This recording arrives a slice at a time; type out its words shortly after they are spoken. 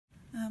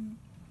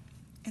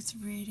It's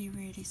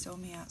really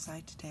stormy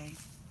outside today.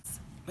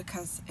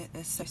 Because it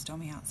is so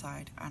stormy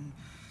outside, and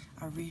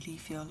I really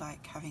feel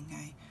like having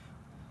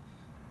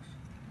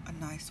a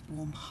nice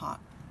warm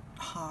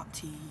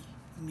hearty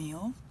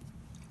meal.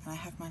 And I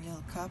have my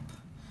little cup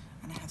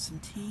and I have some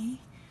tea,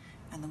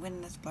 and the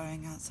wind is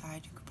blowing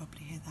outside. You could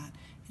probably hear that.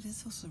 It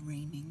is also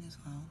raining as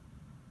well.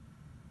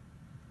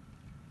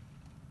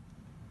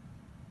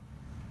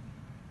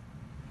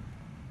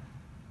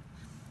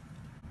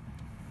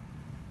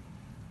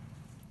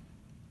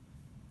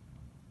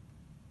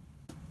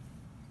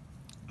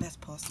 Let's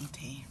pour some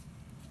tea.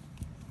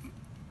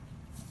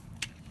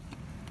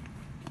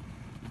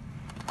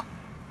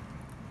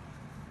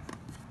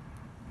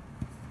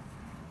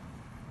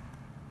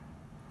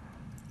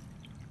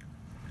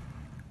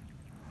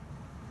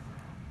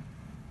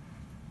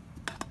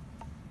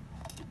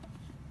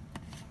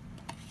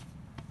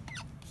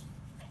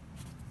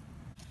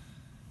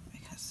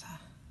 Because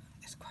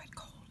it's quite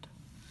cold.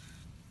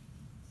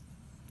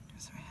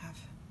 So I have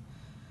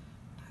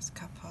a nice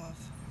cup of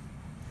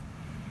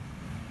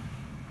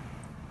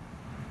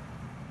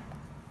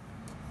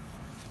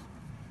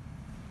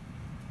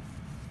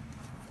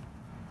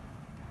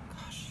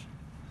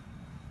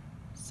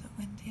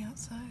windy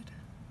outside.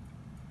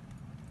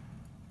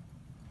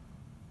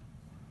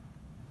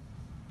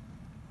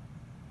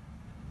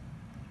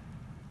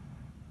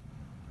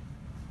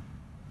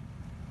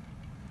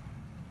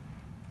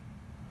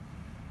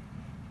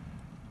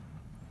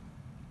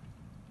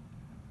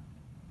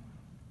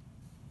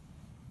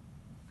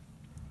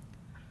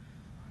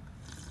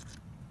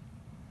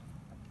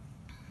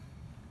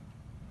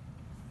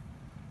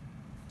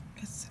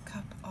 It's a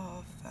cup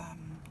of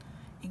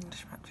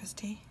English breakfast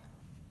tea.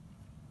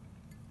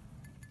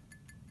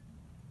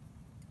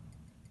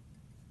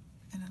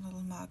 In a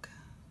little mug.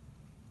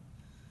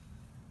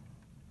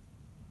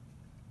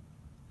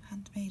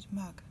 Handmade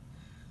mug.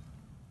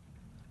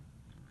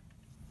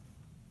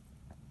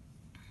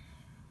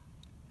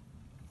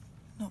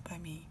 Not by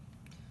me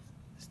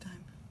this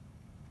time.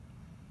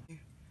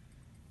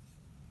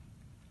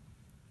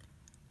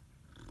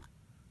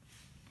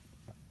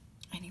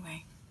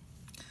 Anyway,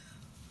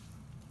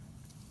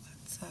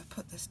 let's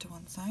put this to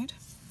one side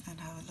and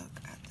have a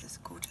look at this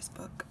gorgeous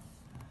book.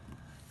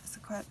 It's a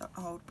quite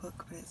old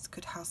book, but it's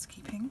good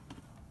housekeeping.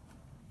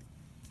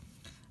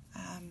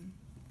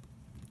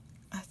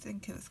 I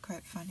think it was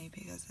quite funny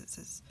because it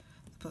says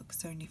the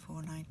book's only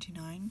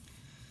 $4.99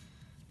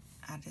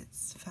 and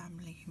it's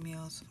family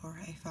meals for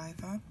a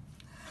 £5.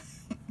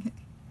 It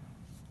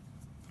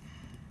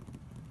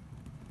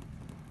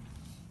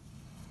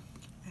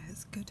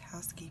is good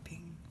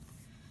housekeeping.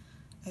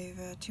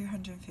 Over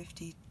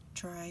 250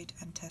 tried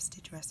and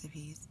tested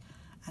recipes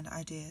and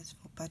ideas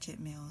for budget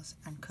meals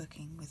and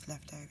cooking with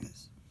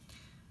leftovers.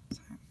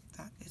 So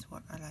that is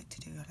what I like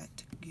to do. I like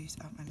to use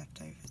up my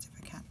leftovers if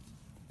I can.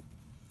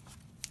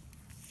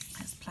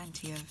 There's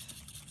plenty of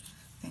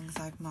things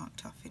I've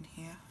marked off in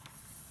here.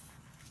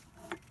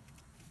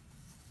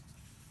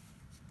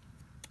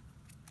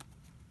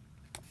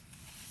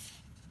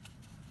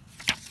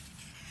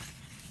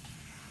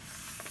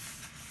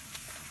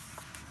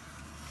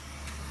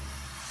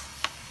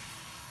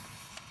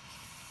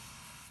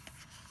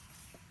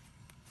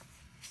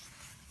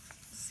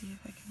 See if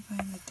I can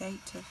find the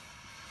date of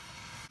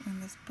when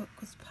this book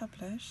was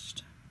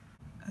published,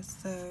 as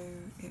though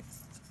it's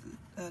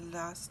the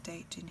last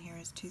date in here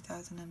is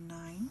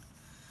 2009.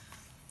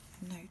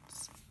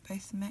 Notes: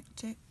 both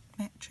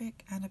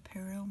metric and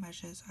imperial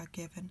measures are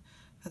given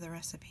for the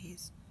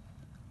recipes.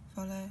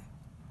 Follow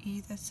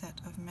either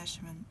set of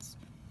measurements,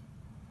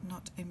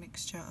 not a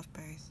mixture of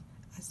both,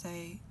 as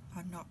they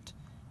are not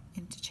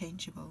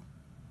interchangeable.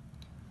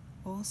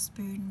 All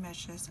spoon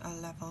measures are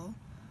level.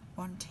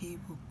 1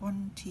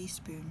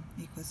 teaspoon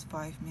equals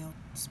 5 meal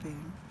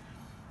spoon,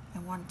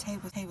 and 1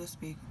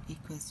 tablespoon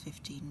equals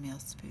 15 meal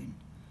spoon.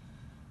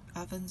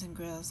 Ovens and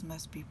grills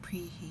must be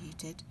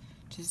preheated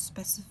to the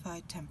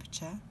specified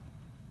temperature.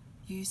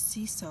 Use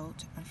sea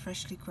salt and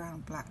freshly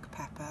ground black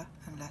pepper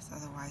unless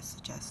otherwise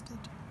suggested.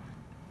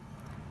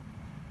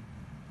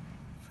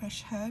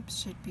 Fresh herbs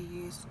should be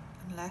used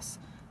unless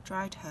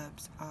dried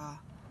herbs are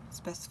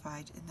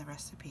specified in the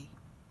recipe.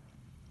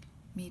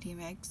 Medium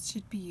eggs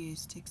should be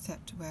used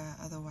except where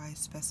otherwise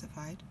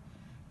specified.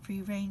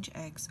 Free-range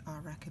eggs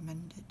are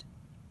recommended.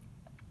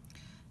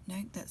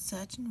 Note that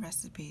certain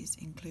recipes,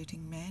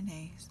 including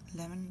mayonnaise,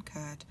 lemon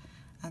curd,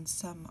 and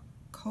some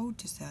cold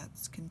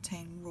desserts,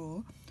 contain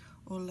raw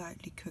or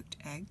lightly cooked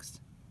eggs.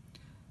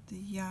 The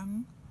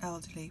young,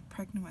 elderly,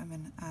 pregnant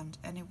women, and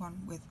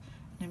anyone with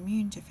an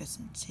immune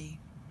deficiency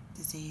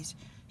disease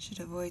should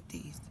avoid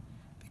these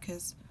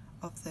because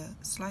of the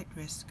slight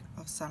risk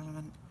of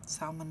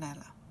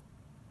salmonella.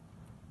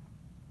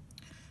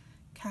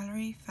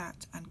 Calorie,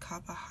 fat, and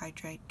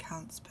carbohydrate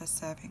counts per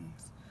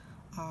servings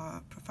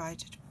are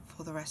provided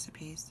for the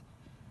recipes.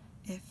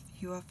 If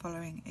you are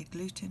following a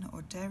gluten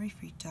or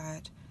dairy-free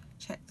diet,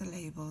 check the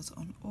labels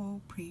on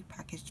all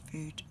pre-packaged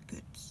food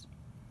goods.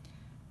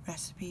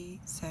 Recipe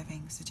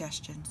serving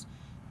suggestions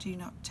do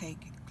not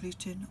take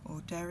gluten or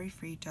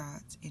dairy-free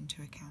diets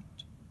into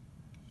account.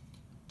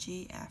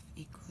 GF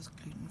equals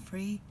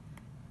gluten-free,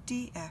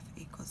 DF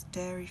equals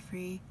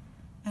dairy-free,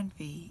 and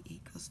V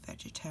equals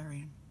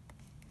vegetarian.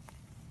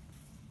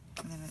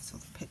 And then there's all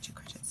the picture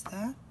credits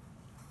there.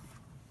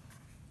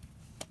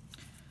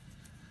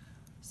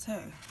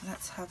 So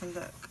let's have a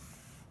look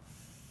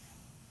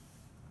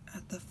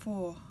at the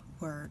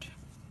foreword.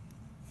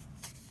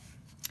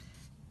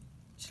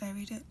 Shall I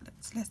read it?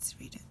 Let's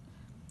read it.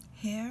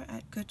 Here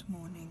at Good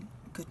Morning.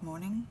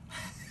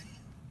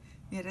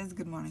 Yeah, it is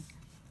good morning.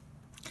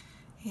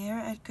 Here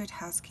at Good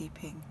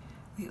Housekeeping,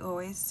 we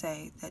always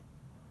say that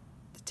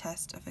the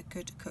test of a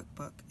good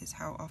cookbook is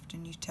how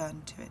often you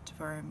turn to it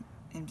for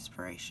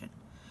inspiration,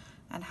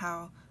 and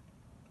how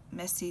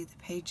messy the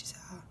pages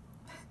are.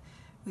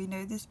 We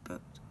know this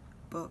book,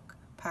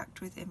 packed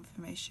with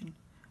information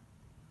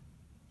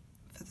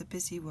for the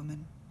busy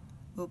woman,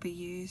 will be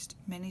used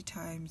many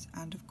times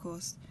and of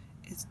course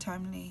is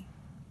timely.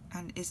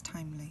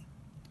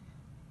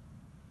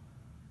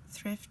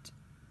 Thrift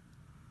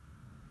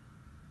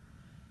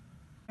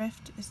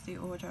is the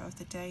order of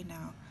the day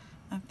now,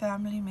 and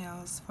family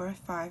meals for a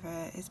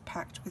 $5 is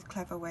packed with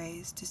clever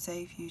ways to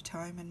save you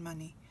time and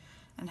money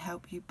and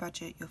help you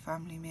budget your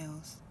family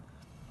meals.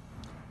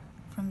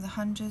 From the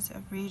hundreds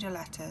of reader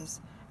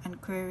letters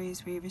and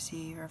queries we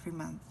receive every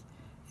month,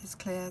 it's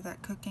clear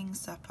that cooking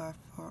supper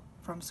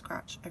from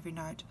scratch every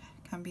night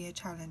can be a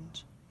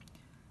challenge.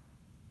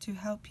 To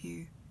help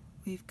you,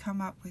 we've come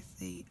up with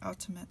the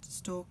ultimate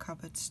store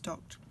cupboard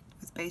stocked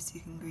with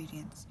basic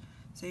ingredients,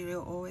 so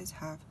you'll always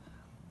have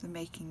the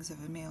makings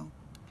of a meal.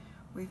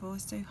 We've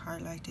also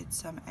highlighted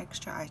some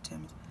extra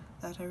items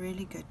that are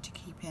really good to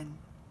keep in.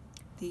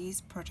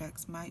 These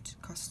products might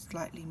cost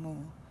slightly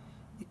more,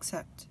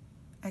 except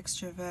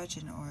extra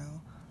virgin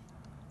oil,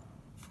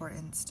 for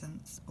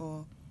instance,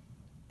 or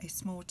a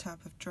small tub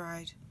of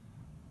dried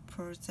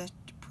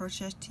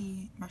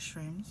prosciutto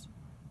mushrooms,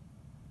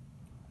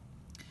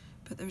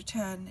 but the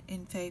return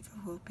in favour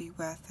will be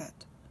worth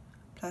it.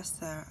 Plus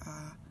there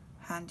are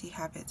handy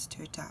habits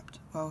to adapt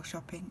while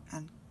shopping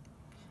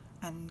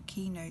and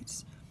key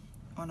notes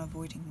on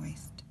avoiding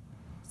waste.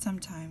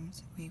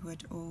 Sometimes we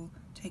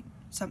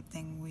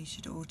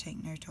should all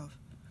take note of.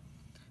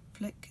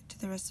 Flick to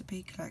the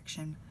recipe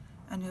collection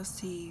and you'll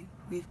see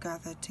we've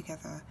gathered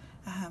together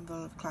a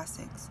handful of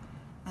classics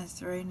and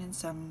thrown in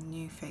some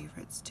new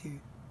favourites too.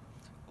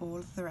 All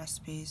of the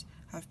recipes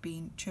have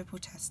been triple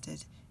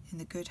tested in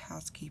the Good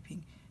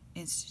Housekeeping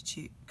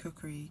Institute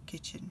cookery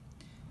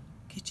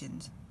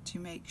kitchens to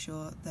make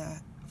sure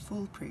they're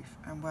foolproof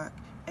and work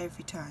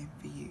every time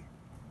for you.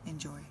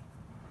 Enjoy.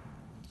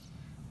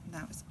 And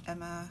that was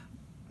Emma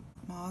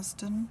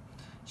Marsden.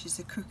 She's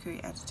the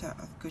cookery editor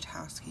of Good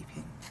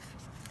Housekeeping.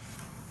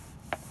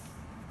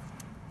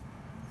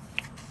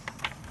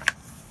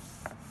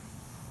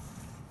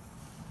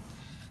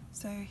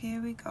 So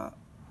here we got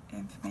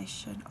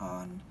information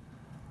on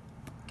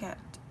get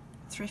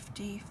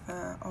thrifty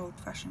for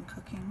old-fashioned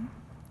cooking,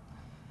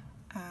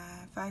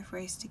 5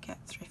 ways to get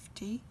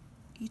thrifty,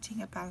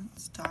 eating a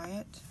balanced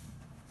diet,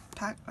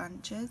 packed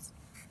lunches,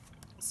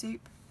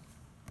 soup,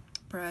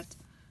 bread,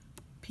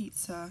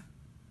 pizza,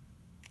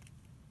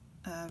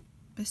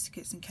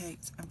 biscuits and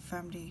cakes, and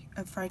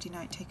Friday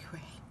night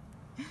takeaway.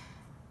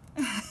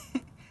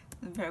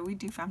 We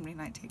do family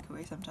night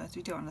takeaway sometimes.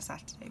 We do it on a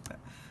Saturday, but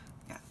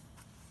yeah.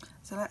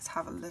 So let's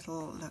have a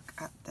little look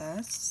at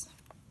this.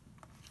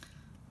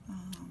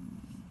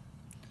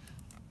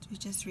 We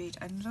just read.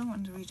 I don't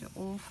want to read it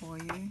all for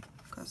you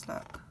because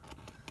look,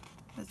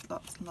 there's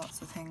lots and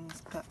lots of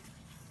things, but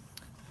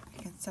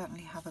you can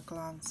certainly have a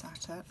glance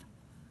at it.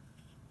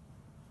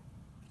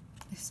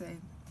 So,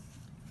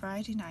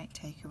 Friday night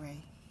takeaway.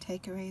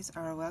 Takeaways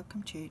are a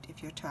welcome treat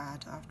if you're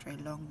tired after a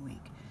long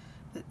week,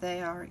 but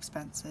they are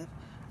expensive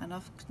and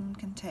often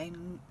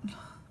contain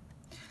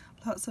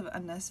lots of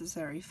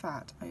unnecessary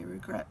fat. I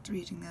regret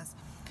reading this.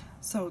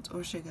 Salt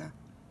or sugar.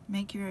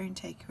 Make your own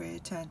takeaway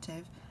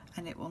alternative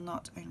and it will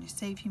not only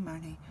save you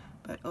money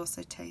but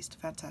also taste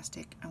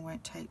fantastic and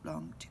won't take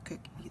long to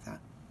cook either.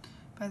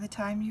 By the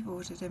time you've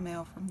ordered a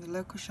meal from the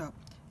local shop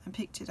and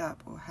picked it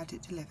up or had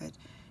it delivered,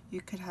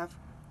 you could have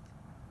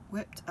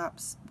whipped up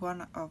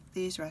one of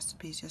these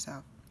recipes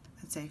yourself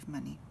and save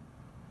money.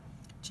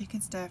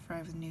 Chicken stir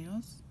fry with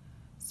noodles,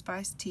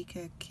 spiced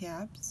tikka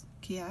kebabs,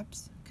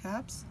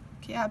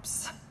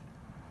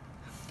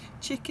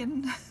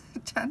 chicken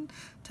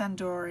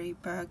tandoori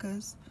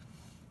burgers,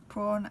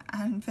 prawn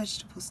and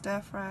vegetable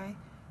stir fry,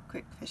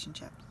 quick fish and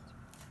chips.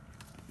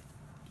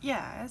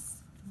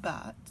 Yes,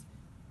 but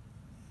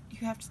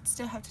you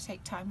still have to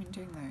take time in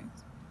doing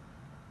those.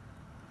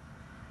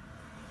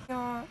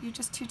 You're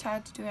just too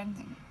tired to do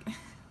anything.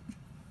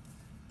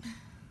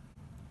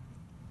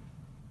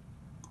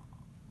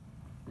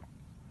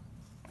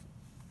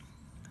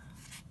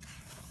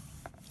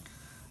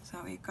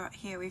 So we've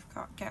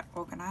got Get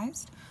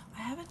Organised.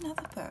 I have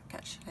another book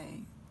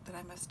actually that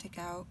I must take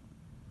out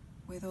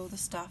with all the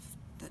stuff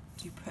that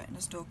you put in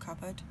a store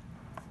cupboard.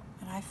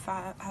 And I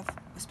have,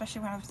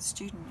 especially when I was a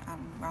student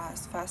and when I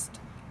was first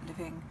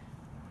living,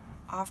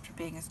 after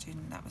being a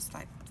student, that was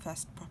like the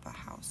first proper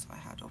house I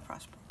had, or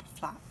first proper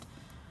flat.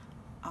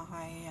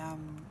 I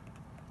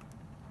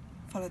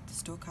followed the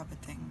store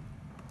cupboard thing,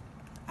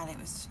 and it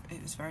was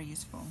very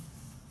useful.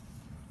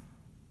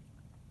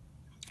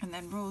 And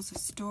then rules of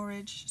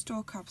storage,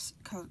 store cupboard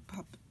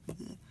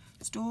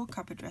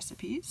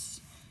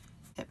recipes.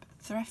 Tip,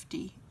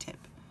 thrifty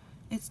tip.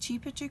 It's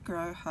cheaper to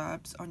grow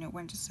herbs on your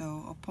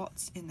windowsill or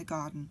pots in the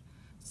garden.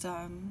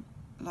 Some,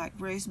 like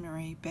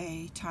rosemary,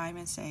 bay, thyme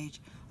and sage,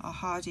 are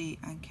hardy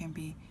and can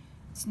be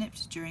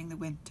snipped during the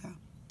winter.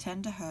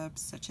 Tender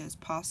herbs such as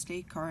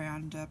parsley,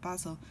 coriander,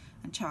 basil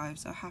and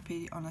chives are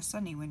happy on a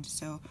sunny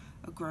windowsill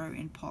or grow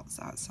in pots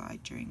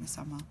outside during the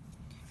summer.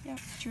 Yeah,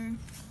 true.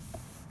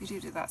 We do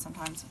that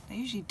sometimes. They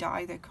usually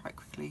die though quite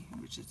quickly,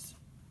 which is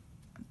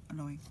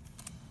annoying.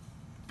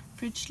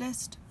 Fridge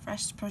list: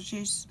 fresh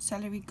produce,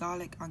 celery,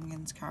 garlic,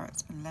 onions,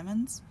 carrots and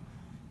lemons.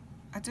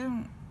 I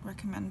don't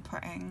recommend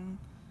putting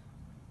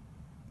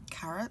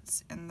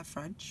carrots in the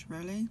fridge,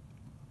 really.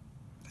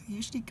 They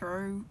usually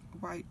grow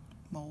white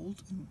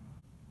mould.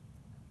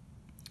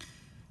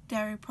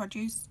 Dairy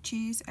produce: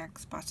 cheese,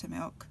 eggs,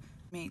 buttermilk,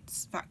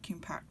 meats, vacuum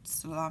packed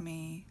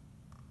salami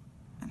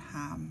and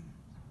ham.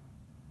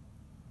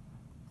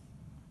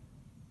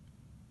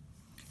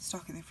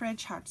 Stock in the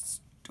fridge: how to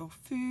store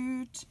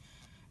food.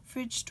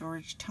 Fridge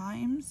storage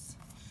times.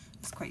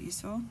 It's quite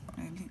useful,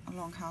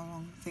 along how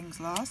long things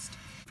last.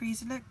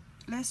 Freezer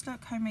list: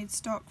 look, homemade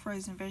stock,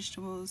 frozen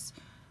vegetables,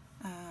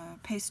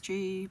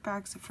 pastry,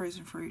 bags of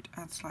frozen fruit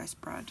and sliced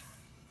bread.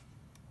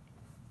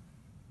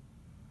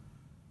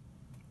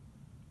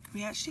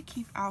 We actually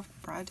keep our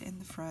bread in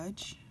the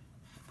fridge,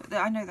 but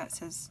I know that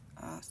says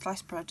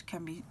sliced bread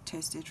can be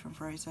toasted from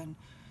frozen,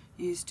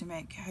 used to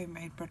make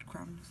homemade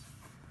breadcrumbs.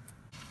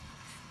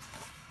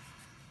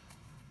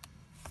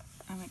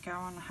 And we go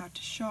on how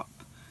to shop: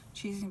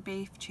 choosing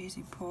beef,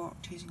 choosing pork,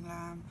 choosing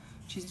lamb,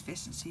 choosing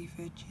fish and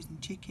seafood, choosing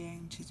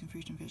chicken, choosing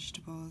fruit and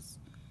vegetables,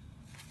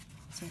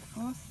 so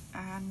forth.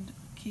 And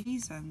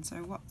season, so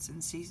what's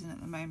in season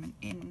at the moment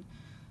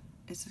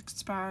is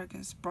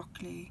asparagus,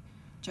 broccoli,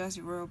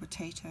 Jersey Royal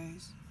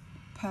potatoes,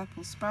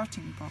 purple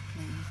sprouting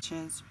broccoli, which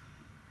is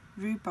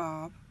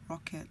rhubarb,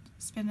 rocket,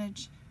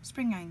 spinach,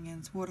 spring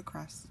onions,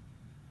 watercress,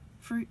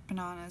 fruit,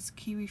 bananas,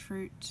 kiwi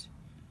fruit,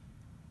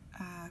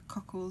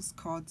 cockles,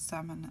 cod,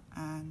 salmon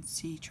and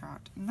sea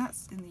trout. And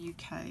that's in the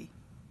UK.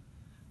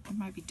 It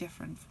might be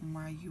different from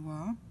where you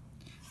are.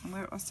 And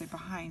we're also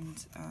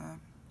behind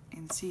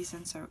in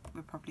season, so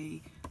we're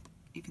probably,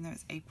 even though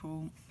it's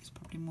April, it's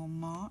probably more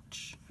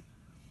March.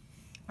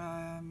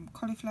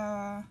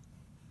 Cauliflower,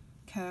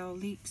 kale,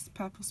 leeks,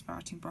 purple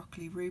sprouting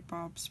broccoli,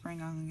 rhubarb,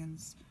 spring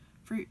onions,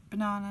 fruit,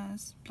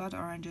 bananas, blood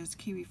oranges,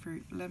 kiwi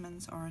fruit,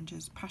 lemons,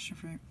 oranges, passion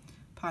fruit,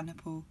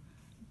 pineapple,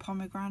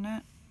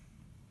 pomegranate,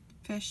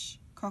 fish,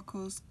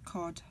 cockles,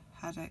 cod,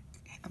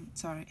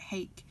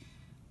 hake,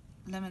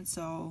 lemon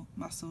sole,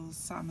 mussels,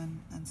 salmon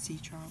and sea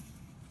trout.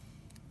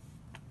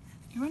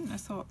 You wouldn't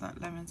have thought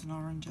that lemons and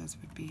oranges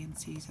would be in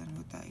season,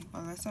 would they?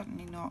 Well, they're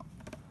certainly not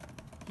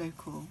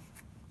local.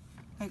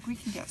 Like, we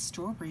can get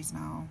strawberries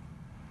now,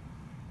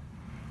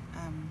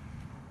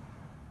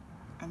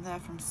 and they're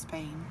from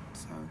Spain,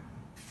 so.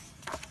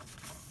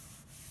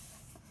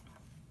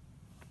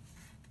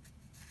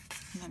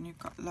 And then you've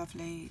got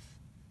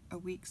a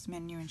week's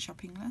menu and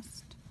shopping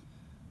list.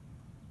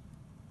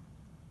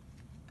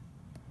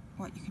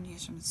 What you can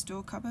use from the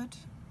store cupboard.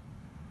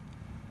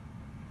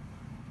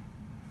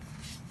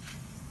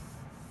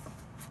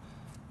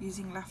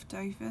 Using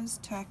leftovers: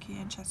 turkey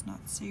and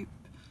chestnut soup,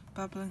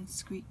 bubble and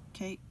sweet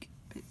cake,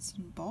 bits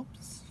and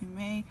bobs. You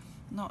may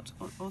not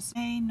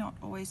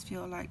always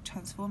feel like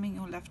transforming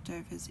your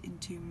leftovers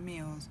into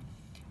meals,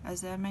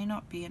 as there may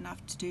not be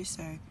enough to do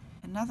so.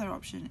 Another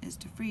option is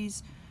to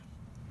freeze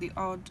the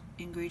odd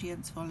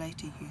ingredients for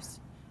later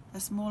use. A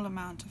small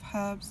amount of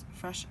herbs,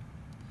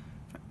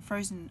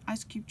 frozen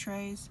ice cube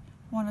trays,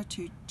 1 or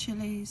 2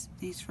 chilies.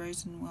 These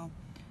frozen will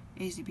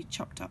easily be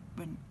chopped up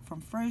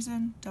from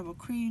frozen. Double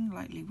cream,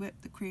 lightly whip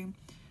the cream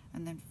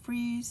and then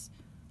freeze.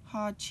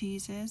 Hard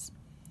cheeses,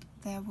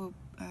 they will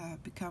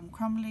become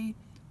crumbly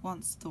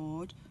once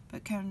thawed,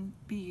 but can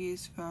be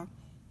used for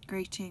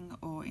grating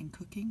or in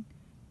cooking.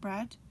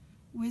 Bread,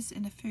 whiz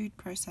in a food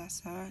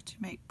processor to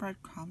make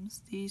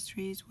breadcrumbs. These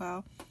freeze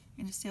well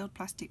in a sealed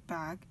plastic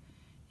bag,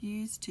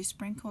 used to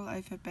sprinkle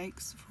over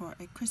bakes for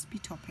a crispy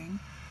topping.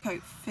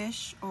 Coat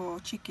fish or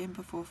chicken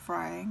before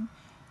frying,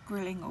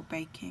 grilling or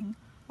baking,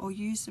 or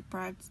use for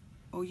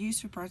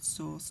bread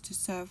sauce to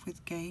serve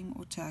with game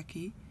or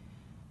turkey.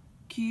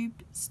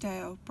 Cube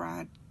stale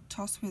bread,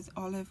 toss with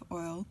olive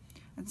oil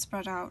and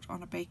spread out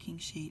on a baking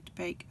sheet.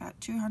 Bake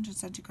at 200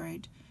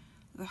 centigrade,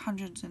 the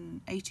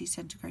 180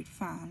 centigrade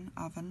fan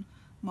oven.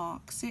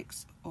 Mark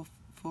 6 or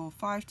for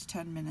 5 to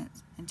 10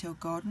 minutes until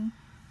golden.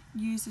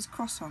 Use as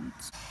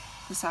croissants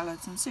for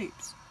salads and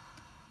soups.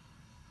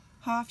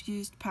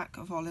 Half-used pack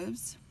of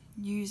olives.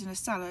 Use in a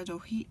salad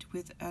or heat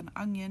with an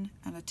onion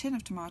and a tin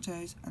of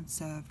tomatoes and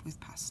serve with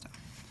pasta.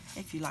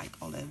 If you like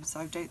olives.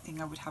 I don't think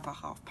I would have a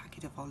half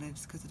packet of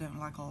olives because I don't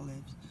like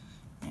olives.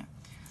 Yeah.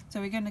 So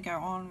we're going to go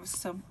on with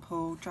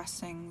simple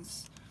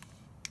dressings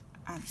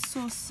and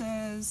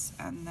sauces,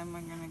 and then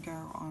we're going to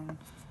go on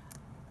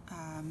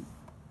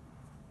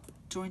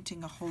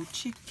jointing a whole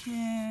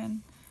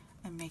chicken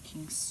and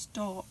making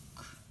stock,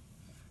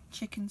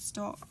 chicken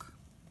stock.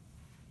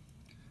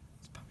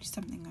 It's probably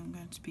something I'm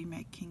going to be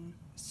making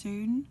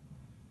soon.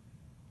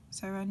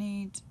 So I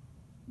need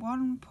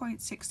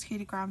 1.6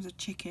 kilograms of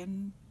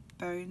chicken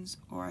bones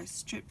or a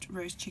stripped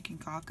roast chicken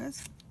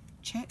carcass,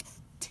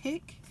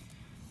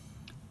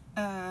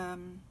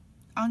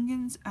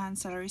 onions and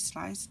celery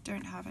sliced,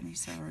 don't have any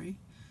celery,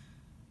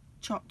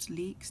 chopped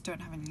leeks, don't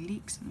have any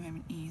leeks at the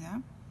moment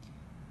either,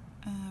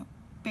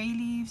 bay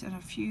leaves and a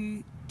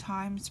few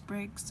thyme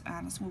sprigs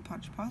and a small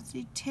punch of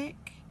parsley,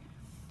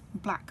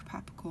 black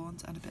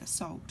peppercorns and a bit of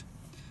salt.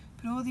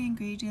 Put all the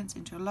ingredients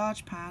into a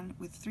large pan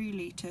with 3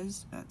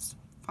 litres, that's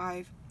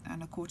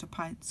 5¼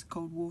 pints,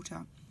 cold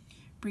water.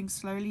 Bring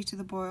slowly to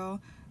the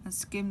boil and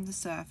skim the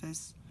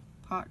surface.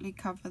 Partly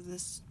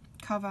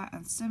cover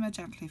and simmer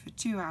gently for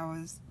 2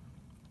 hours,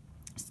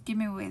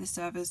 skimming away the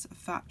surface of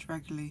fat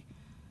regularly.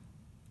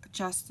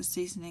 Adjust the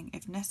seasoning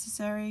if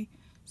necessary.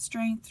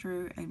 Strain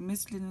through a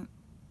muslin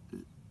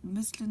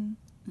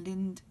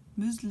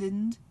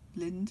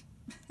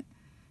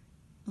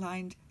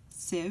lined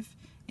sieve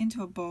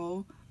into a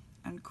bowl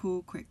and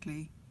cool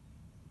quickly.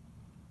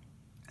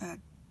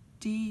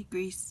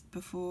 Degrease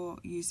before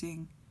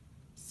using.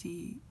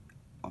 See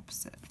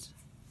opposite.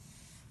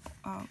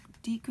 Oh,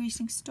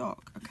 degreasing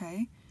stock.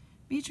 Okay.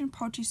 Meat and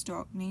poultry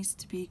stock needs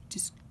to be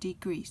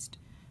degreased.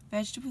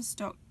 Vegetable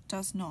stock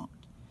does not.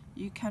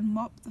 You can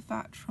mop the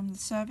fat from the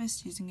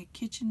surface using a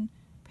kitchen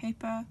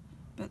paper,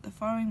 but the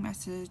following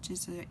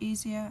methods are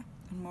easier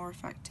and more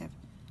effective.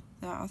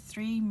 There are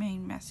 3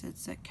 main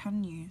methods that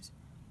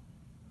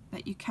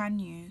you can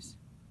use: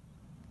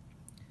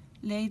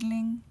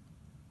 ladling,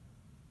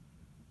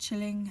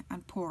 chilling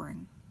and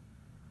pouring.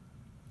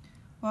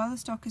 While the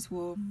stock is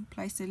warm,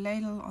 place a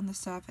ladle on the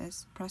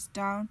surface, press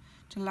down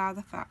to allow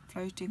the fat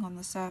floating on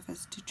the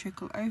surface to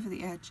trickle over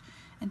the edge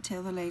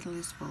until the ladle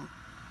is full.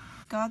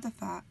 Guard the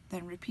fat,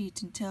 then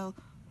repeat until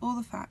all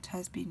the fat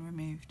has been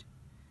removed.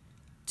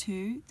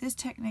 2. This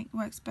technique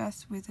works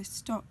best with a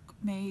stock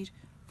made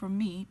from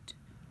meat,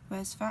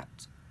 whereas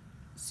fat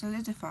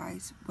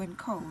solidifies when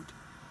cold.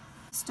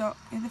 Stock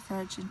in the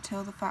fridge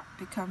until the fat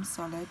becomes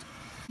solid.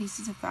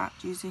 Pieces of fat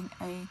using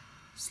a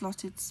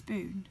slotted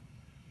spoon.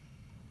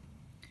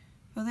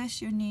 For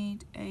this you'll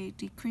need a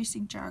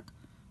decreasing jug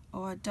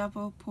or a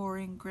double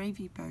pouring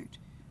gravy boat,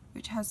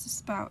 which has a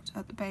spout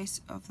at the base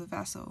of the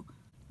vessel.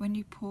 When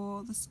you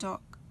pour, the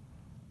stock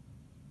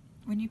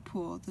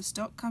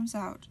comes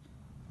out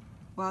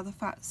while the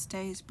fat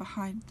stays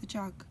behind the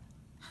jug.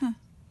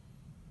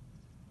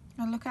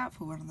 I'll look out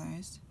for one of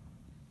those.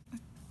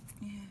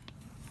 Yeah,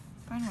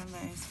 find one of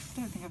those. I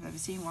don't think I've ever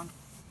seen one.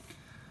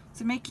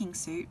 So making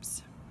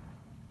soups.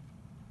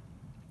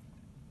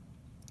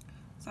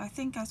 So I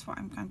think that's what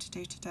I'm going to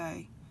do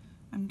today.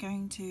 I'm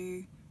going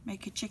to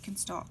make a chicken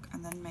stock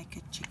and then make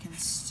a chicken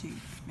soup,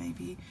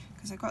 maybe,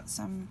 because I've got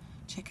some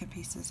chicken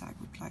pieces I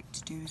would like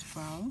to do as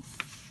well.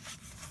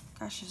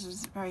 Gosh, this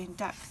is very in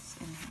depth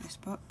in this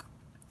book.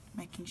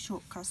 Making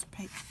short crust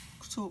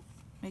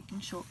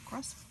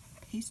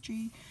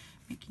pastry,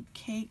 making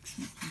cakes,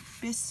 making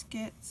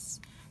biscuits,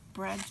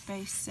 bread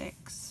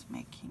basics,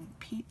 making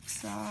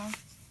pizza,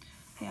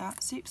 yeah,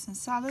 soups and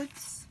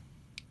salads,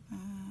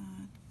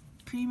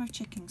 cream of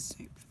chicken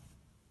soup.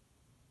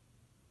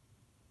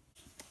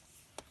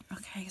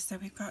 Okay, so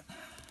we've got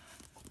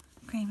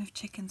cream of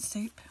chicken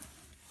soup,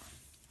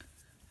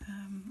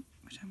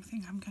 which I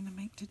think I'm going to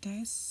make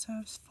today.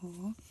 Serves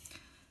 4.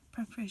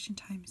 Preparation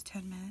time is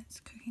 10 minutes,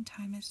 cooking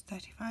time is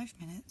 35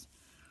 minutes,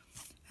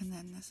 and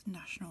then there's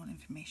national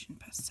information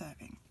per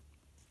serving.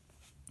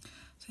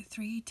 So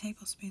 3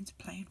 tablespoons of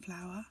plain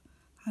flour,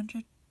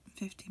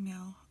 150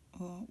 ml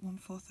or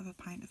 1/4 of a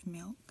pint of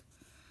milk,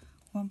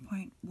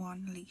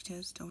 1.1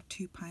 litres or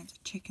 2 pints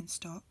of chicken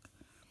stock,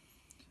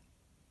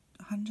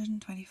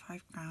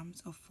 125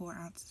 grams or 4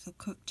 ounces of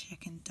cooked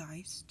chicken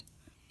diced,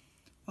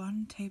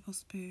 1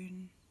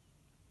 teaspoon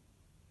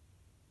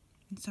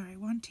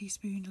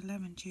of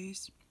lemon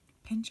juice,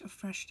 pinch of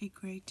freshly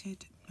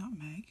grated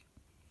nutmeg.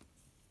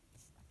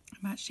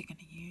 I'm actually going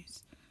to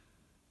use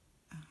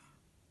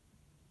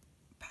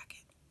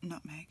packet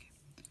nutmeg,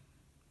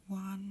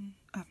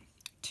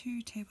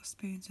 2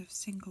 tablespoons of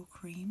single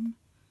cream.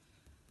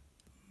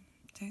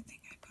 Don't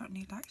think I've got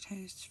any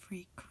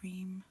lactose-free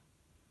cream.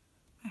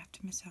 I have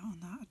to miss out on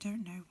that. I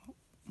don't know what.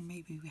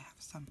 Maybe we have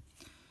some.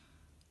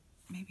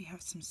 Maybe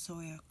have some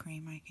soya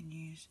cream I can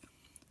use.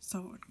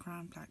 Salt and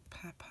ground black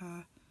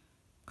pepper,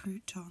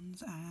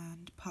 croutons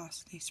and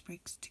parsley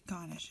sprigs to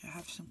garnish. I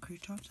have some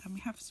croutons and we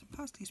have some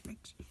parsley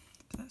sprigs,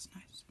 so that's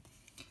nice.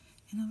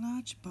 In a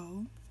large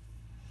bowl,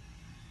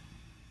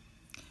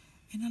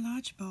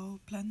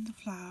 blend the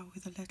flour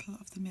with a little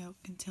of the milk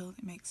until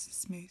it makes a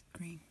smooth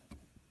cream.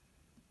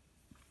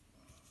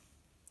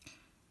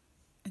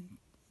 And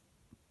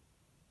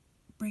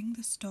bring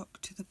the stock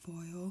to the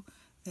boil,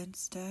 then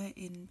stir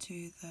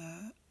into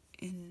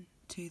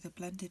to the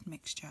blended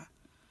mixture.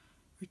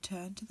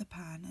 Return to the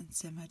pan and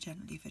simmer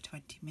gently for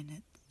 20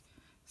 minutes.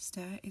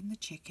 Stir in the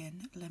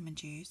chicken, lemon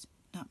juice,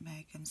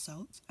 nutmeg and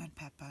salt and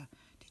pepper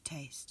to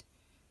taste.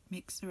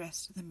 Mix the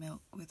rest of the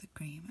milk with the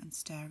cream and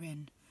stir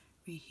in.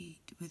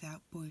 Reheat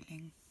without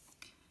boiling.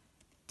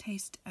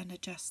 Taste and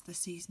adjust the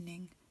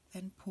seasoning,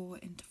 then pour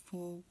into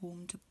 4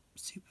 warmed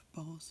soup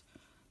bowls.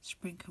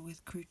 Sprinkle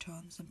with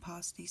croutons and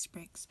parsley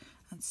sprigs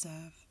and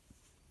serve.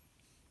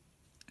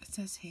 It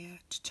says here,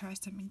 to try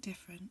something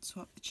different,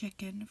 swap the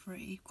chicken for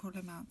equal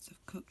amounts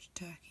of cooked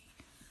turkey.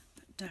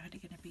 But definitely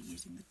going to be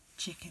using the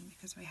chicken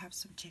because I have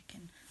some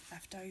chicken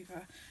left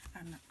over,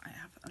 and I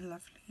have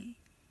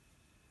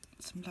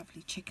some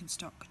lovely chicken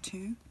stock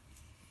too.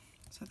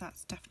 So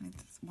that's definitely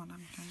the one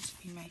I'm going to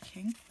be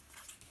making.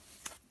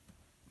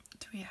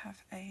 So we have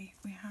a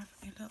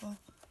little.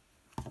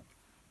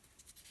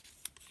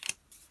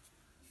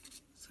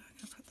 So I'm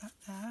going to put that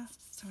there,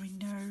 so I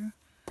know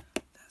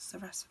that's the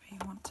recipe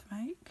I want to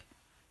make.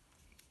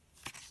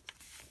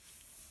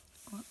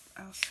 What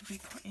else have we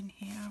got in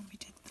here? We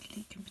did the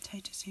leek and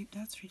potato soup.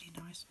 That's really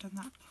nice. I've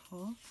done that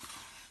before.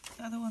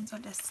 The other ones I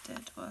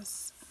listed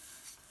was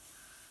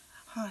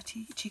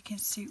hearty chicken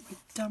soup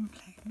with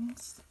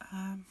dumplings.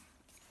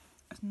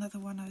 Another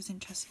one I was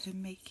interested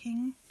in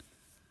making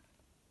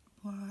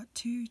were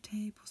 2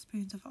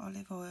 tablespoons of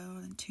olive oil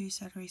and 2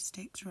 celery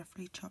sticks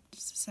roughly chopped.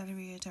 It's the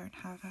celery I don't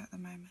have at the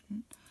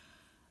moment.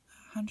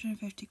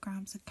 150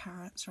 grams of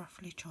carrots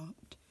roughly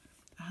chopped.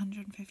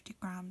 150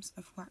 grams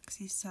of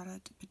waxy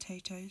salad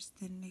potatoes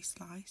thinly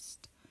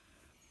sliced.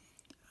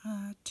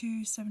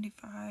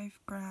 275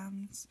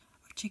 grams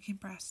of chicken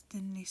breast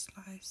thinly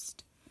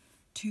sliced.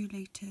 2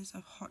 litres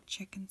of hot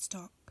chicken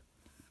stock.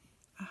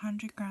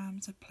 100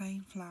 grams of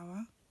plain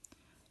flour.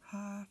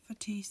 Half a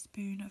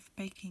teaspoon of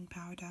baking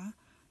powder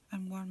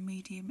and 1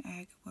 medium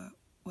egg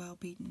well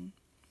beaten.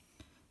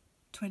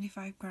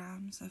 25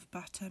 grams of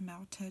butter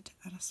melted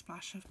and a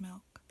splash of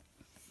milk.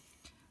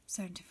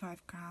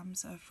 75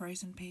 grams of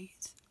frozen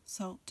peas,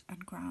 salt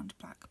and ground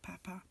black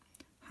pepper.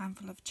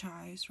 Handful of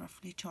chives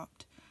roughly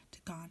chopped to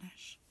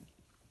garnish.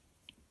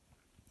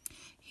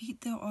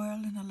 Heat the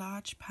oil in a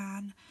large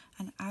pan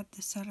and add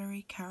the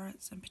celery,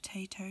 carrots and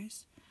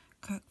potatoes.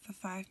 Cook for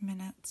 5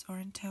 minutes or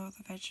until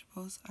the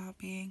vegetables are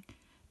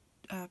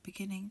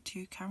beginning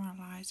to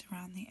caramelize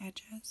around the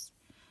edges.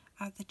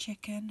 Add the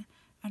chicken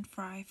and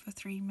fry for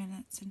 3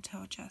 minutes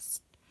until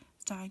just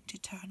starting to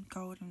turn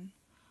golden.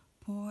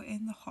 Pour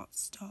in the hot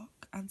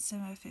stock and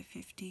simmer for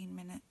 15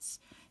 minutes,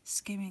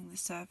 skimming the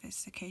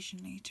surface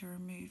occasionally to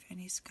remove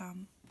any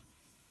scum.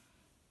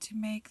 To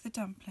make the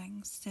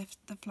dumplings,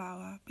 sift the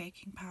flour,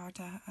 baking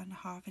powder and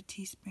half a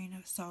teaspoon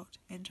of salt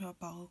into a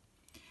bowl.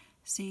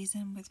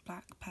 Season with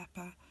black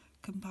pepper.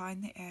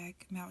 Combine the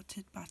egg,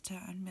 melted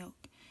butter and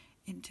milk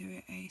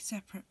into a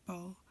separate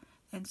bowl,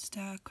 then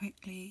stir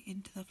quickly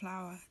into the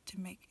flour to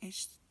make a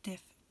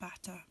stiff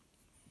batter.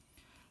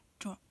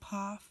 Drop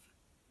half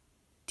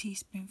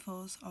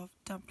teaspoonfuls of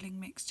dumpling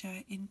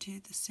mixture into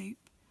the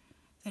soup,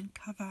 then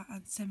cover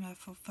and simmer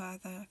for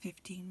further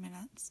 15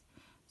 minutes.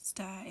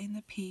 Stir in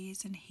the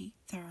peas and heat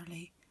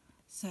thoroughly.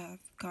 Serve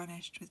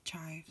garnished with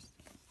chives.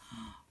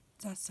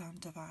 Does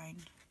sound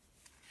divine.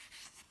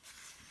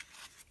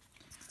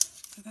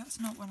 So that's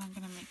not what I'm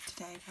going to make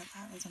today, but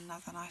that is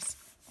another nice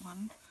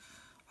one.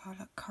 Oh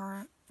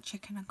look,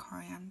 chicken and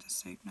coriander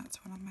soup,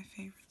 that's one of my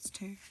favourites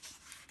too.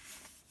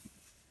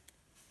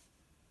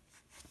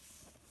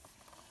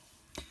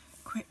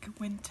 Quick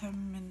winter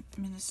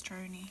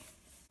minestrone,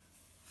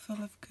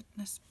 full of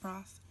goodness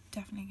broth.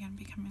 Definitely going to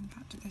be coming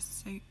back to this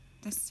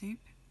soup.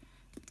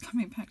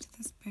 Coming back to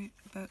this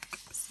book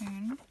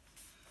soon.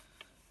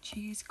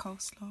 Cheese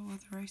coleslaw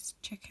with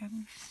roast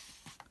chicken.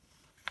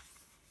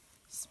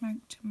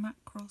 Smoked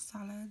mackerel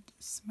salad,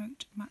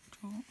 smoked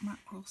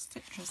mackerel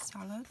citrus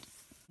salad,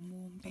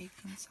 warm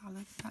bacon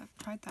salad. I've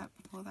tried that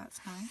before, that's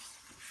nice.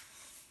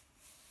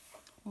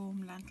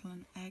 Warm lentil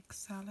and egg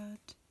salad,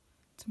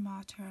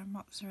 tomato and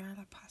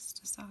mozzarella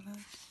pasta salad,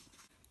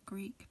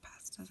 Greek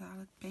pasta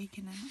salad,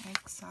 bacon and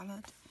egg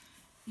salad,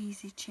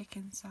 easy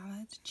chicken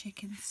salad,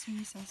 chicken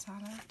Caesar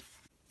salad,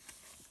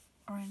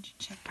 orange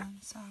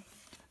chicken salad.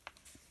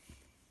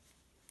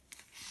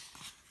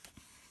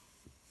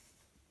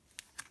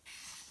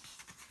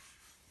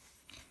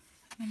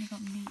 Then you've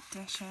got meat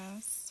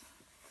dishes.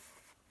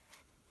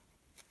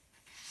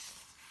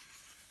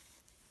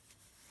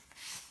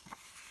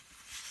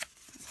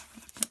 Let's have a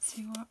look and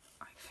see what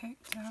I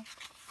picked up.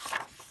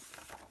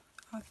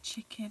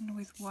 Chicken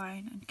with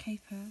wine and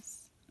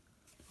capers,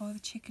 or the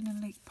chicken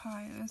and leek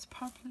pie. It was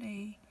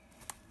probably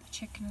the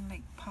chicken and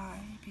leek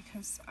pie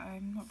because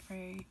I'm not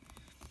very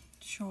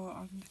sure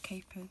on the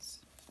capers.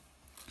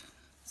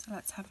 So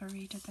let's have a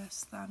read of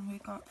this then.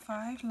 We've got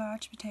 5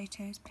 large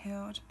potatoes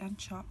peeled and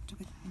chopped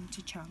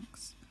into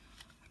chunks,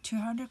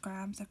 200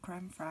 grams of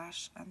creme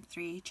fraiche and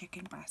 3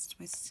 chicken breasts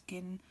with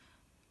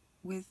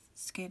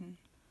skin,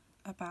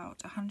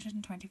 about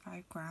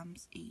 125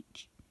 grams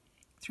each.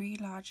 3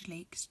 large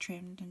leeks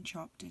trimmed and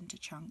chopped into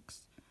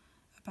chunks,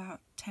 about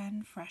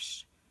 10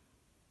 fresh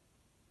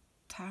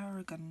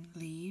tarragon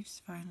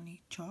leaves,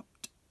 finely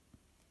chopped,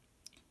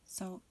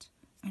 salt,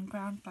 and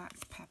ground black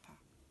pepper.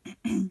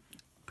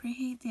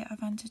 Preheat the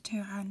oven to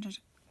 200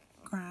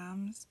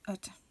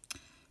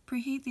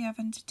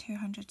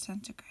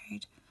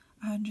 centigrade,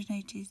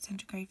 180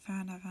 centigrade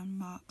fan oven,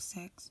 mark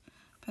 6.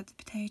 Put the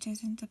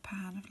potatoes into a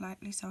pan of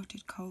lightly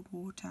salted cold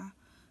water.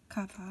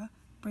 Cover,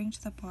 bring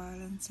to the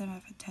boil and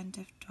simmer for 10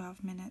 to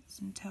 12 minutes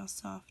until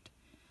soft.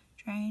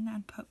 Drain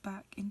and put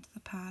back into the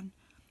pan.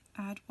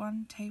 Add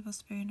 1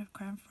 tablespoon of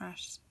creme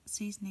fraiche,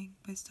 seasoning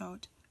with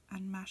salt,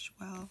 and mash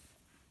well.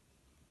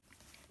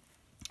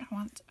 I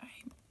want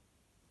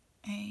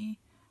a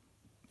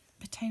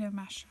potato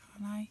masher,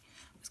 and I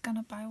was going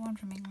to buy one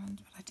from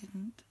England, but I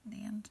didn't in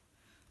the end.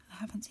 I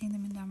haven't seen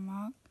them in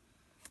Denmark.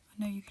 I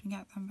know you can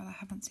get them, but I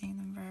haven't seen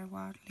them very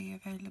widely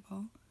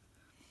available.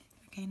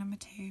 Okay, number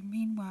 2.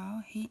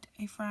 Meanwhile, heat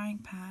a frying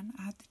pan,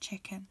 add the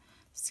chicken,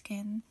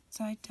 skin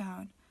side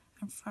down,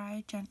 and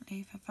fry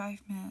gently for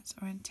 5 minutes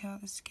or until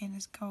the skin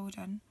is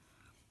golden.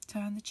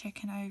 Turn the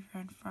chicken over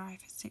and fry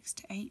for 6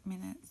 to 8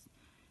 minutes.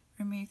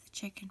 Remove the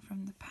chicken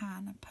from the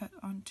pan and put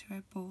onto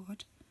a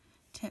board.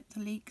 Tip the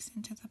leeks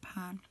into the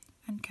pan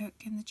and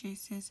cook in the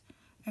juices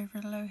over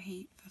a low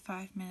heat for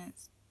 5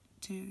 minutes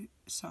to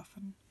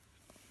soften.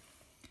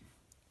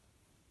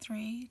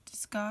 3.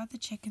 Discard the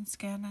chicken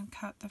skin and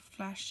cut the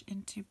flesh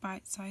into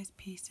bite-sized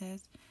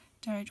pieces.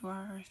 Don't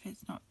worry if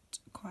it's not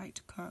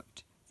quite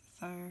cooked,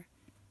 though.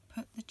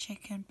 Put the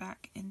chicken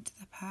back into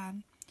the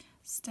pan.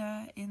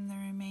 Stir in the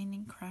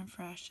remaining creme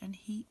fraiche and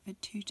heat for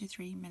 2 to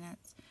 3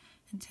 minutes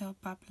until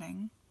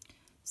bubbling.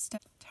 Stir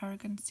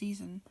tarragon,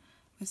 season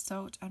with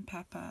salt and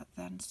pepper,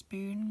 then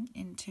spoon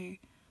into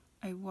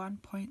a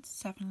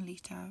 1.7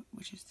 litre,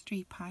 which is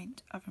 3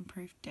 pint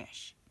oven-proof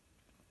dish.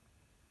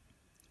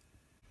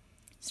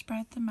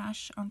 Spread the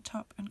mash on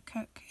top and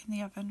cook in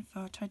the oven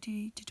for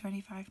 20 to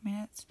 25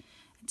 minutes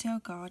until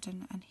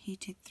golden and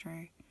heated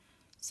through.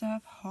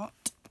 Serve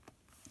hot.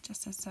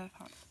 Just says serve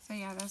hot. So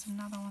yeah, there's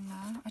another one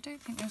there. I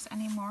don't think there's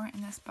any more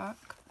in this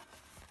book,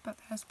 but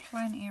there's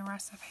plenty of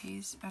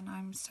recipes, and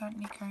I'm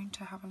certainly going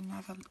to have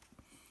another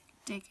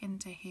dig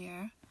into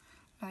here,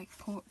 like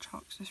pork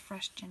chops with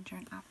fresh ginger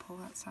and apple.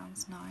 That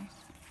sounds nice.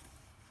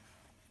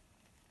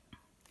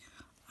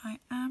 I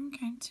am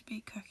going to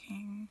be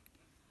cooking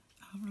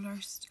a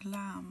roast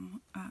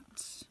lamb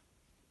at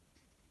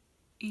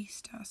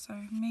Easter,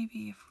 so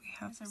maybe if we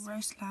have a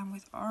roast lamb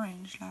with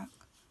orange,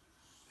 look,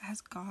 it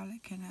has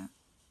garlic in it.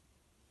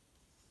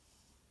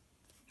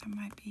 That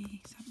might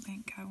be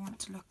something I want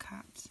to look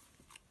at.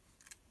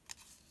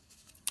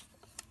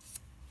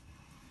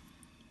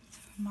 So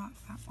mark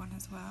that one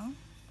as well.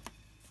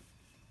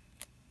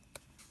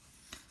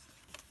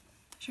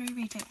 Shall we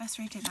read it? Let's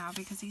read it now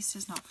because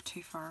Easter's not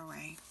too far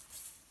away.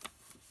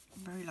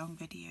 Very long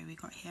video we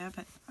got here,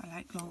 but I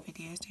like long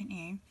videos, don't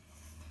you?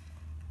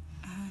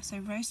 So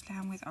roast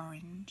lamb with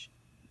orange.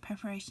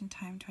 Preparation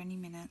time 20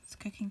 minutes.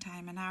 Cooking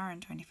time 1 hour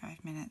and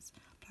 25 minutes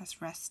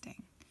plus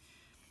resting.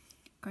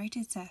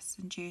 Grated zest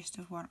and juice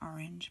of 1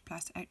 orange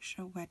plus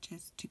extra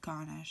wedges to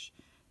garnish.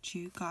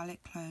 2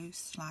 garlic cloves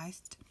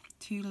sliced.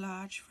 2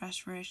 large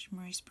fresh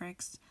rosemary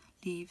sprigs,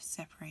 leaves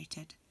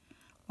separated.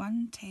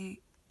 1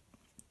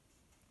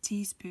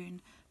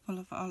 teaspoon full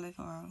of olive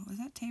oil. Was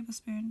that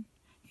tablespoon?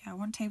 Yeah,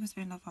 1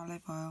 tablespoon of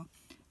olive oil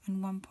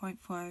and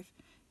 1.5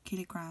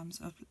 kilograms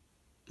of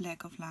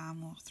leg of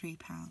lamb, or 3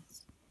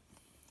 pounds.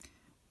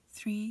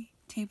 3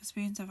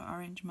 tablespoons of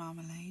orange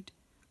marmalade.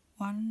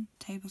 1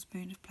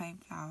 tablespoon of plain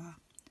flour.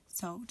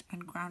 Salt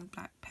and ground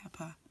black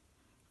pepper.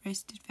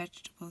 Roasted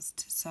vegetables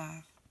to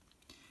serve.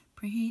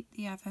 Preheat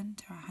the oven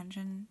to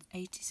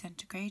 180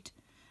 centigrade,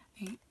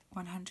 a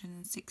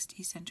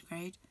 160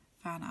 centigrade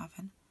fan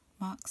oven,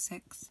 mark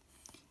 6.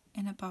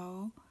 In a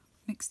bowl,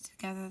 mix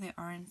together the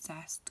orange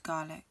zest,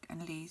 garlic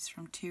and leaves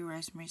from 2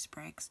 rosemary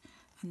sprigs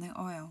and the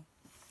oil.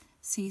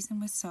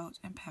 Season with salt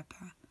and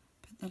pepper.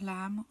 Put the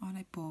lamb on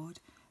a board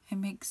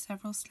and make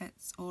several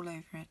slits all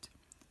over it.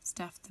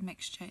 Stuff the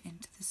mixture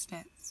into the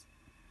slits.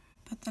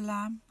 Put the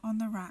lamb on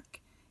the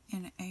rack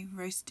in a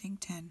roasting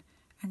tin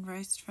and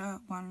roast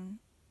for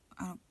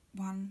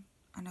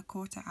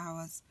 1.25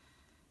 hours,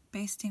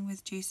 basting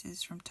with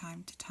juices from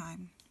time to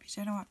time. If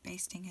you don't know what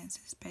basting is,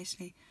 it's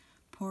basically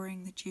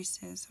pouring the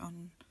juices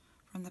from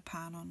the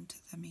pan onto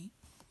the meat.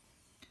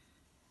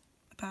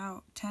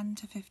 About 10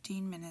 to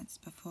 15 minutes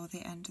before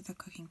the end of the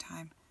cooking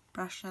time,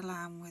 brush the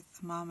lamb with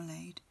the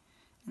marmalade.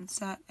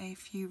 Insert a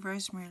few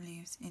rosemary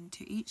leaves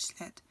into each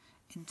slit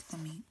into the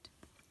meat.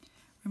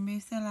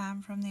 Remove the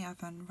lamb from the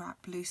oven,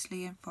 wrap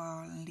loosely in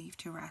foil and leave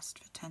to rest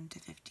for 10 to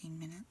 15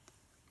 minutes.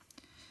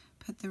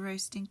 Put the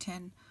roasting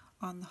tin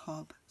on the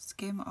hob,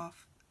 skim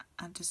off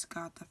and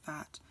discard the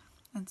fat,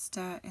 and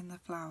stir in the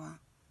flour.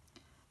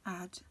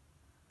 Add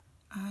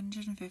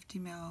 150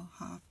 ml,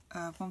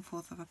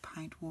 1/4 of a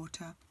pint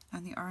water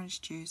and the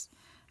orange juice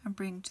and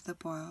bring to the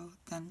boil,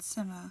 then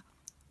simmer,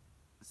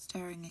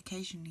 stirring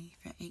occasionally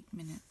for 8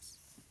 minutes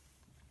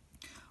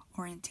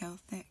or until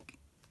thick.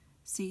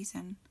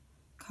 Season,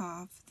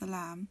 carve the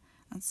lamb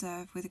and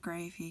serve with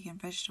gravy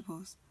and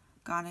vegetables.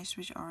 garnished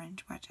with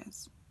orange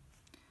wedges.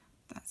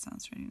 That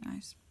sounds really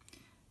nice.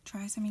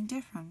 Try something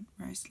different.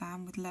 Roast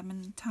lamb with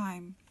lemon and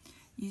thyme.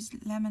 Use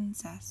lemon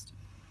zest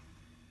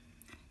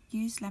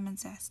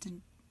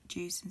and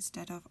juice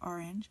instead of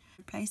orange.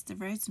 Replace the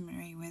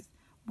rosemary with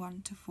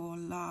 1 to 4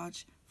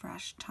 large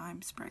fresh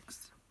thyme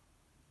sprigs.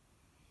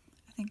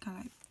 I think I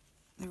like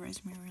the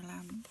rosemary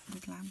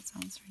with lamb,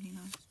 sounds really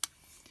nice.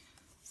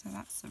 So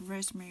that's the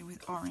rosemary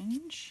with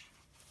orange.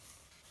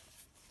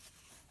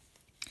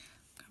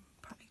 Can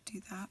probably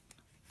do that.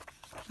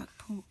 Like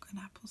pork and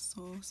apple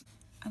sauce.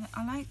 And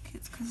I like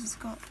it because it's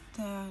got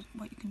the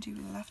what you can do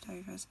with the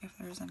leftovers if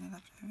there is any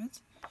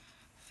leftovers.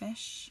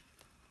 Fish.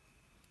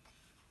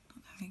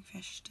 Not having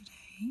fish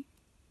today.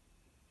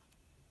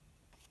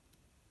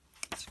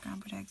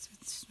 Scrambled eggs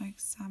with smoked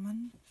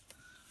salmon.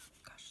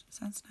 Gosh, that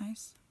sounds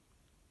nice.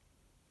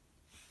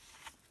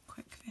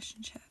 Quick fish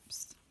and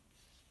chips.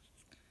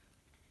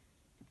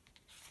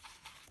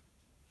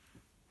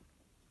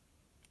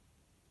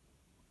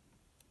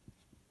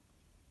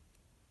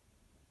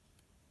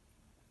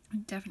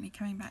 I'm definitely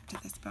coming back to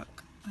this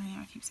book. I know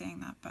I keep saying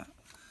that, but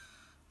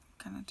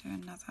I'm gonna do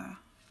another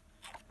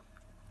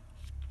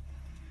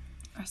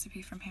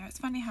recipe from here. It's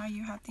funny how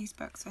you have these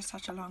books for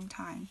such a long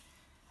time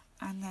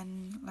and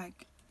then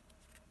like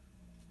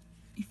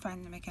you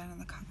find them again in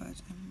the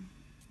cupboard and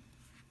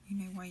you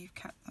know why you've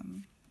kept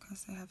them,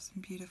 because they have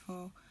some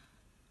beautiful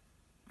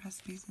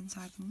recipes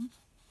inside them,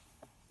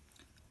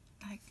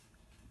 like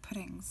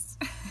puddings.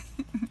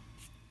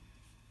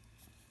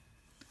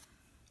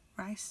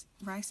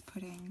 rice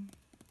pudding.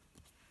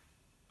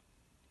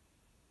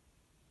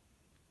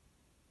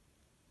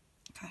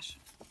 Gosh.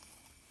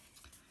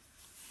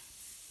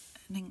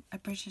 And a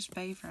British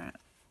favourite.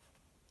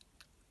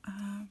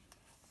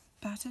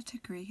 Batter to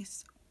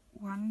grease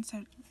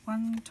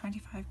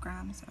 125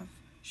 grams of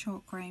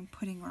short grain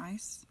pudding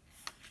rice,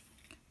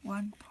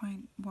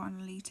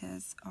 1.1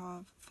 litres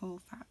of full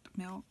fat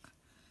milk,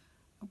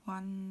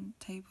 1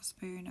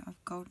 tablespoon of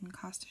golden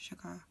caster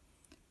sugar,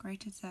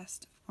 grated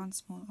zest of 1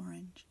 small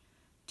orange,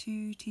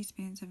 2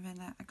 teaspoons of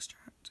vanilla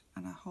extract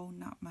and a whole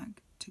nutmeg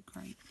to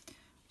grate.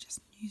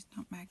 Just use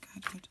nutmeg,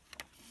 I would.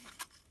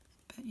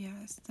 But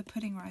yes, the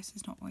pudding rice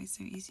is not always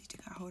so easy to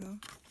get hold of.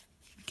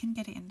 We can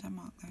get it in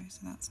Denmark though, so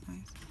that's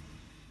nice.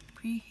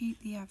 Preheat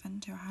the oven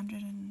to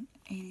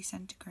 180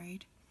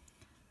 centigrade.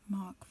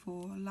 Mark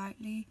for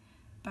lightly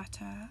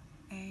butter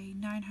a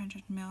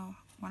 900ml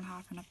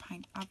 1/2 and a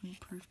pint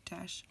oven-proof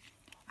dish.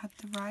 Add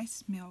the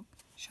rice, milk,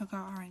 sugar,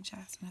 orange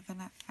zest and a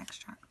vanilla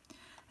extract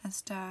and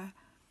stir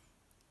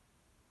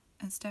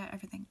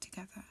everything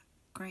together.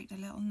 Grate a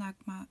little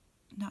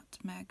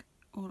nutmeg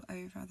all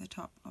over the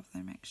top of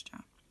the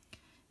mixture.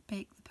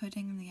 Bake the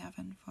pudding in the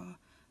oven for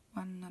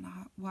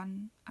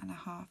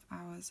 1.5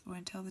 hours or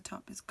until the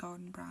top is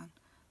golden brown,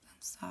 then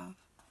serve.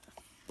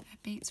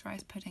 It beats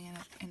rice pudding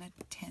in a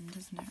tin,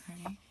 doesn't it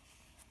really?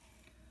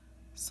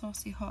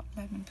 Saucy hot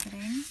lemon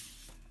pudding.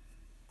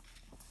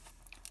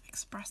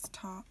 Express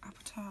tart,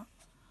 apple tart.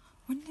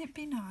 Wouldn't it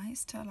be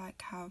nice to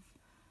like have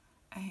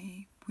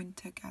a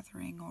winter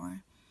gathering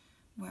or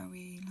where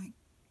we like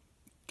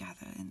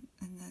gather in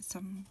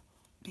some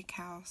big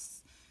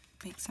house,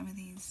 bake some of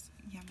these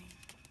yummy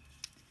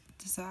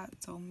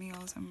desserts or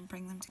meals and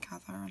bring them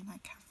together and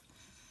like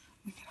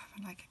we could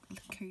have like a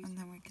cozy and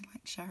then we could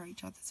like share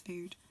each other's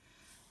food.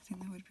 I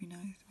think that would be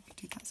nice. We could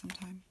do that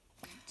sometime.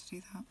 To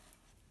do that.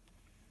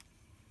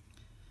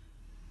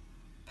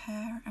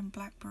 Pear and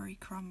blackberry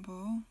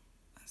crumble.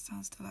 That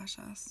sounds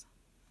delicious.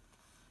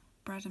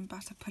 Bread and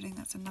butter pudding.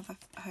 That's another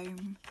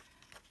home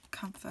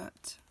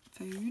comfort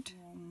food.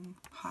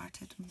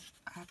 Warm-hearted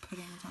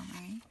puddings, aren't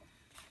they?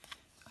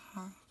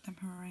 The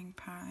meringue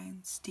pie,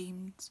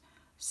 steamed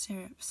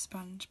syrup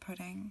sponge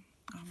pudding.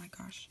 Oh my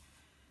gosh,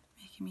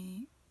 making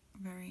me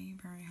very,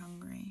 very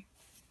hungry.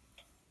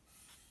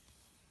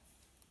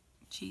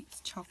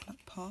 Cheats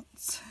chocolate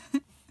pots.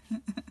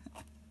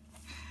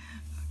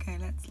 Okay,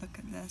 let's look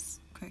at this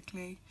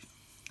quickly.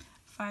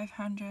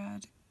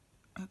 500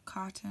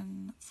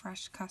 carton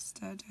fresh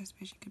custard. I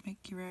suppose you could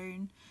make your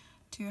own.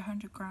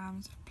 200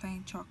 grams of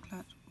plain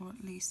chocolate or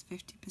at least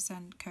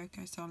 50%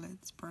 cocoa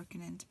solids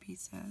broken into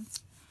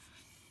pieces.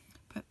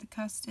 Put the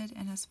custard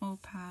in a small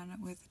pan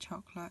with the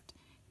chocolate.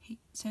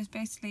 So it's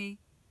basically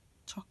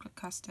chocolate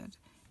custard.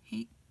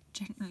 Heat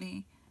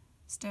gently,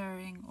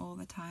 stirring all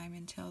the time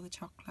until the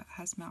chocolate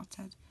has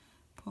melted.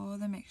 Pour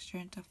the mixture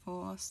into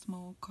 4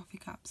 small coffee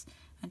cups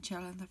and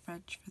chill in the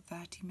fridge for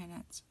 30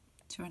 minutes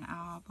to an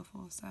hour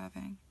before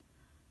serving.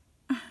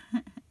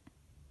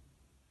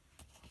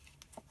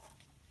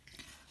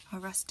 A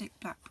rustic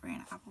blackberry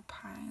and apple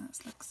pie.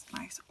 This looks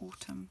nice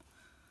autumn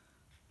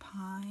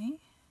pie.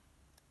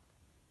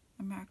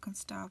 American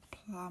style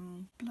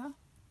plum blah.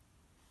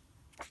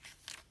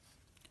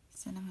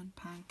 Cinnamon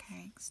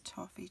pancakes,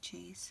 toffee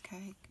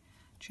cheesecake,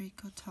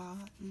 treacle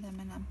tart,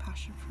 lemon and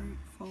passion fruit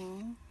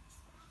fall,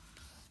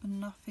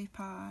 banoffee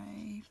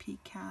pie,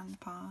 pecan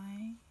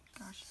pie.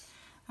 Gosh,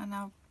 and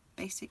now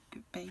basic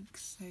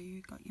bakes. So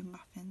you got your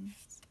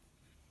muffins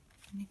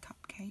and your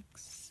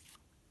cupcakes,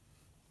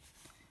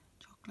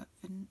 chocolate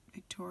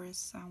Victoria's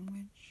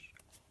sandwich,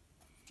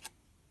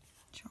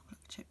 chocolate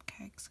chip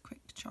cakes,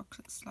 quick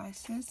chocolate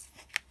slices.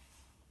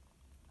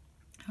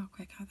 How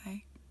quick are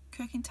they?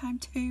 Cooking time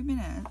 2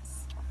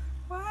 minutes.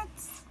 What?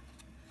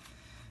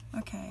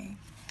 Okay.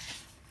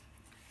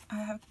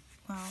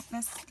 Well,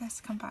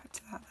 let's come back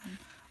to that then.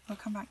 We'll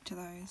come back to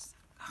those.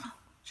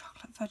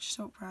 Chocolate fudge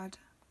shortbread.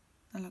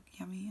 They look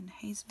yummy. And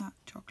hazelnut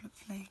chocolate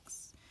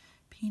flakes.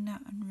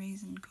 Peanut and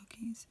raisin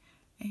cookies.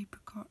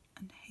 Apricot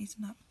and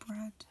hazelnut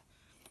bread.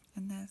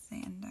 And there's the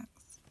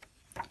index.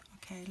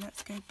 Okay,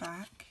 let's go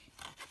back.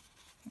 I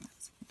think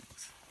that's the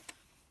index.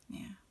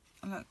 Yeah.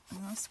 Look,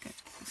 that's good.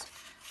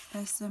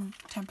 There's some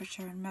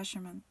temperature and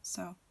measurement,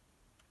 so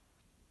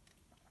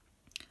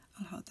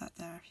I'll hold that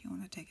there if you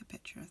want to take a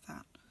picture of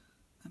that.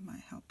 That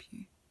might help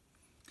you.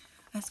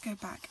 Let's go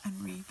back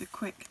and read the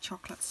quick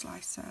chocolate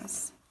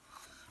slices.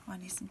 Oh, I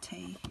need some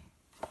tea.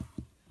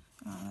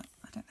 I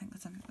don't think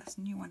there's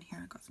a new one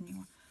here. I got some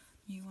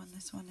new one.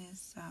 This one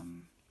is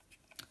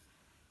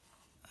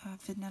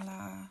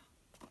vanilla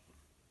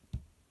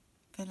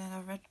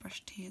red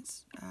brush tea.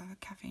 It's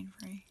caffeine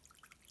free.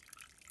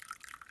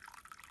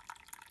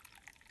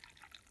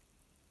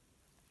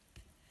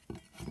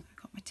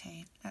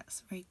 Tea.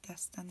 Let's read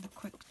this then, the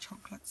quick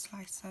chocolate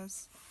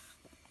slices.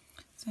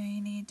 So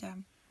you need,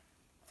 oh,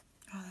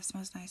 that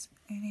smells nice.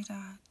 You need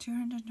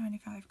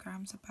 225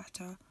 grams of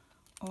butter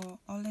or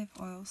olive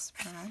oil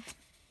spread,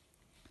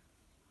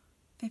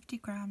 50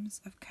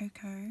 grams of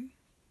cocoa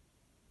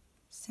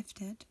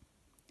sifted,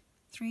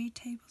 3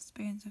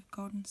 tablespoons of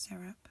golden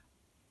syrup,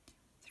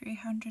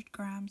 300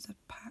 grams of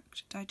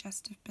packed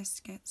digestive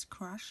biscuits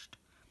crushed.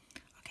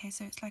 Okay,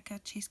 so it's like a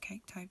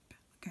cheesecake type.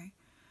 Okay.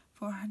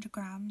 400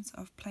 grams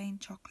of plain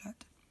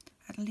chocolate,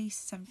 at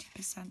least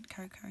 70%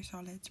 cocoa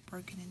solids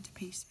broken into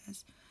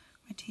pieces.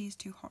 My tea is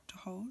too hot to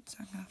hold, so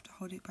I'm going to have to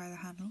hold it by the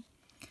handle.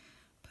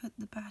 Put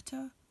the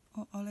batter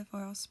or olive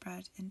oil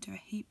spread into a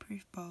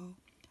heat-proof bowl.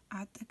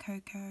 Add the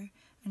cocoa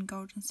and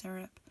golden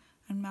syrup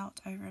and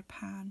melt over a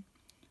pan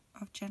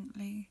of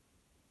gently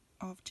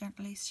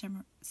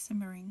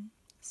simmering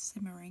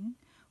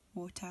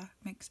water.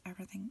 Mix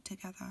everything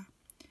together.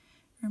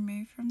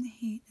 Remove from the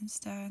heat and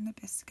stir in the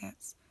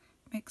biscuits.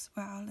 Mix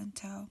well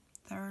until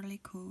thoroughly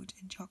coated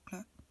in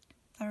chocolate,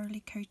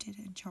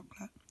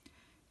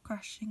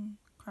 crushing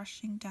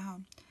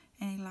down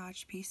any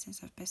large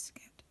pieces of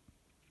biscuit.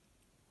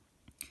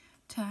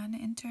 Turn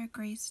into a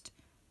greased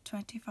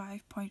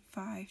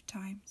 25.5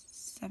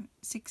 times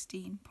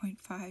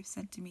 16.5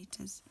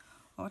 centimeters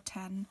or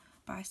 10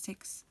 by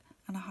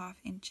 6.5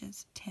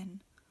 inches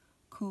tin.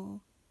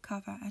 Cool,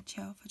 cover and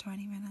chill for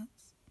 20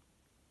 minutes.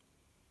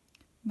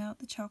 Melt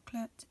the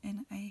chocolate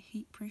in a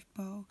heat-proof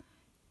bowl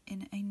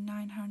in a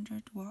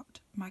 900-watt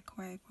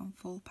microwave on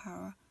full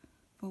power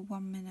for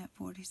 1 minute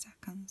 40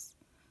 seconds,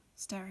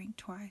 stirring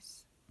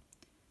twice.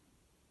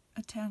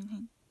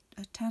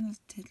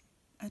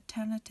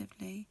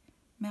 Alternatively,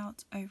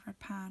 melt over a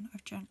pan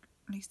of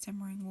gently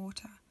simmering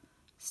water,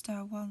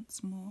 stir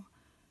once more,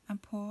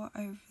 and pour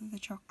over the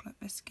chocolate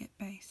biscuit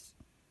base,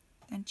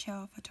 then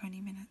chill for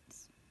 20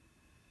 minutes.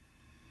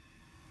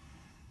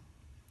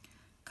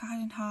 Cut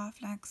in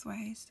half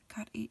lengthways,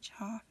 cut each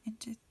half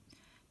into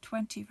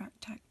 20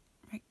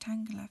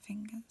 rectangular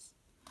fingers.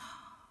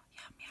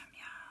 Yum, yum,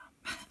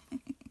 yum.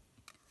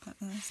 But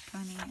there's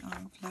plenty of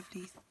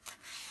lovely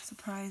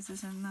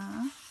surprises in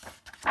there.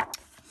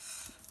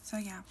 So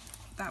yeah,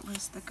 that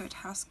was the Good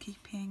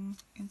Housekeeping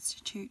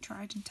Institute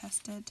tried and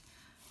tested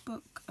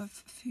book of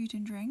food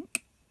and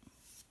drink.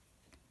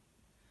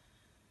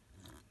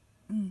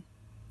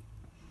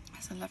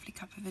 There's a lovely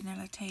cup of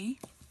vanilla tea.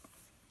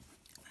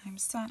 I'm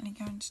certainly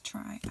going to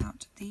try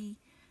out the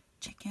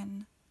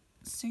chicken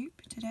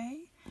soup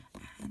today,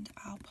 and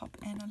I'll pop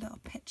in a little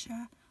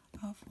picture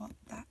of what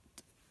that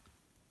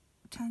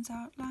turns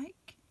out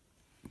like.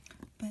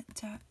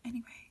 But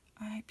anyway,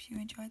 I hope you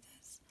enjoyed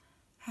this.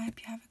 I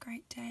hope you have a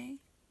great day.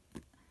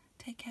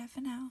 Take care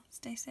for now.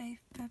 Stay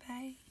safe. Bye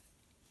bye.